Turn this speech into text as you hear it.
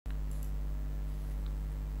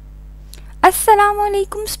Assalamu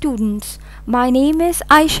alaikum students. My name is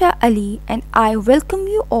Aisha Ali and I welcome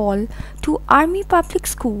you all to Army Public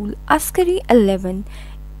School Askari 11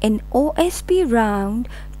 in OSP round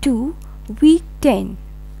 2 week 10.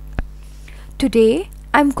 Today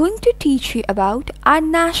I'm going to teach you about our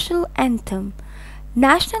national anthem.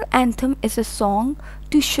 National anthem is a song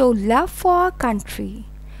to show love for our country.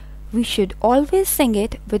 We should always sing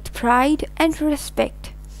it with pride and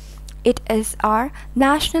respect. It is our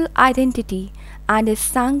national identity and is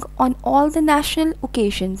sung on all the national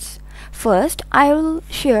occasions. First, I will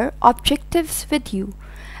share objectives with you.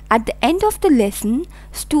 At the end of the lesson,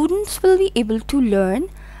 students will be able to learn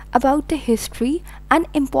about the history and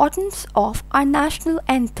importance of our national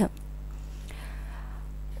anthem.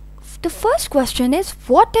 The first question is,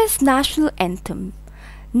 what is national anthem?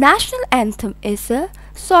 National anthem is a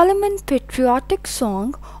solemn patriotic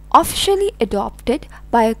song officially adopted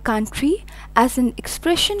by a country as an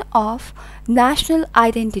expression of national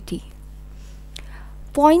identity.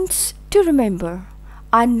 Points to remember.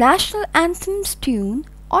 Our national anthem's tune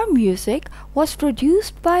or music was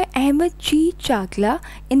produced by Ahmed G. Chagla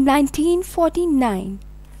in 1949.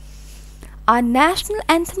 Our national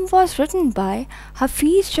anthem was written by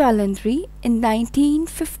Hafiz Jalandhari in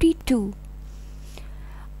 1952.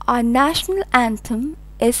 Our national anthem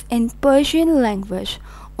is in Persian language.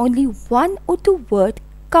 Only one Urdu word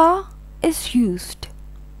ka is used.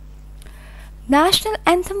 National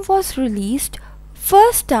anthem was released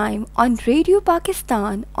first time on Radio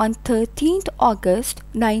Pakistan on 13th August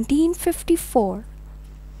 1954.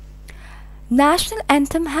 National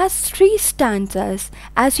anthem has 3 stanzas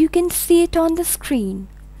as you can see it on the screen.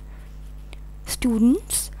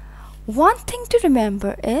 Students, one thing to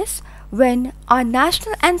remember is when our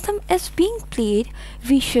national anthem is being played,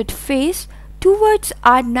 we should face towards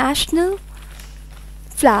our national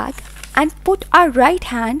flag and put our right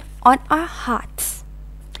hand on our hearts.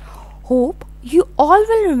 Hope you all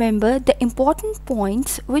will remember the important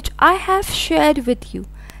points which I have shared with you.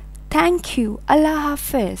 Thank you. Allah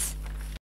Hafiz.